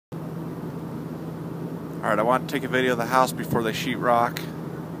Alright, I want to take a video of the house before they sheetrock,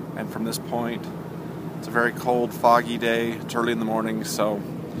 and from this point. It's a very cold, foggy day. It's early in the morning, so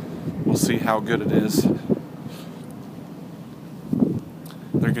we'll see how good it is.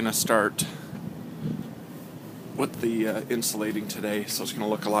 They're going to start with the insulating today, so it's going to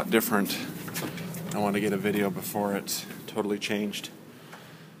look a lot different. I want to get a video before it's totally changed.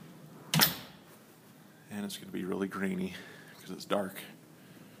 And it's going to be really grainy because it's dark.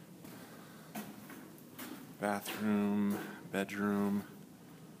 Bathroom, bedroom,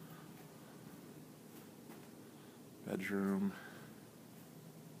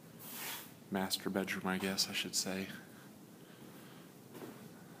 master bedroom, I guess I should say.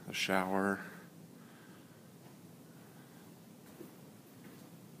 A shower.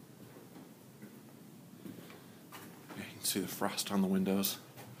 You can see the frost on the windows.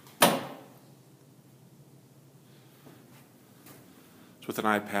 It's with an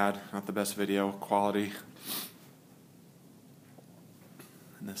iPad, not the best video quality.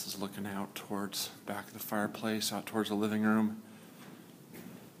 And this is looking out towards the back of the fireplace, out towards the living room.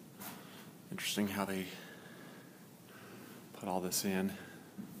 Interesting how they put all this in.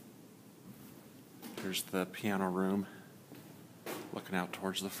 Here's the piano room, looking out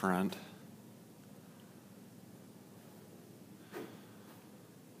towards the front.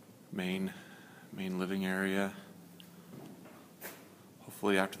 Main living area.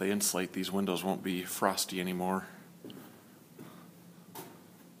 Hopefully after they insulate, these windows won't be frosty anymore.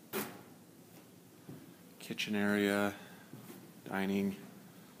 Kitchen area, dining,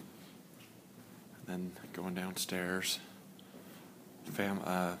 and then going downstairs.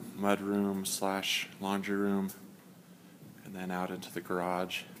 Mud room / laundry room, and then out into the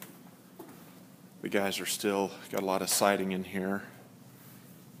garage. The guys are still got a lot of siding in here.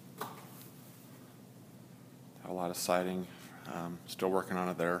 A lot of siding. Still working on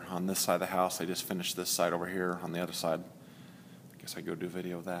it there on this side of the house. They just finished this side over here. On the other side, I guess I go do a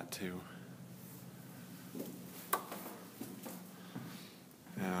video of that too.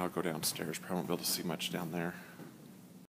 And I'll go downstairs. Probably won't be able to see much down there.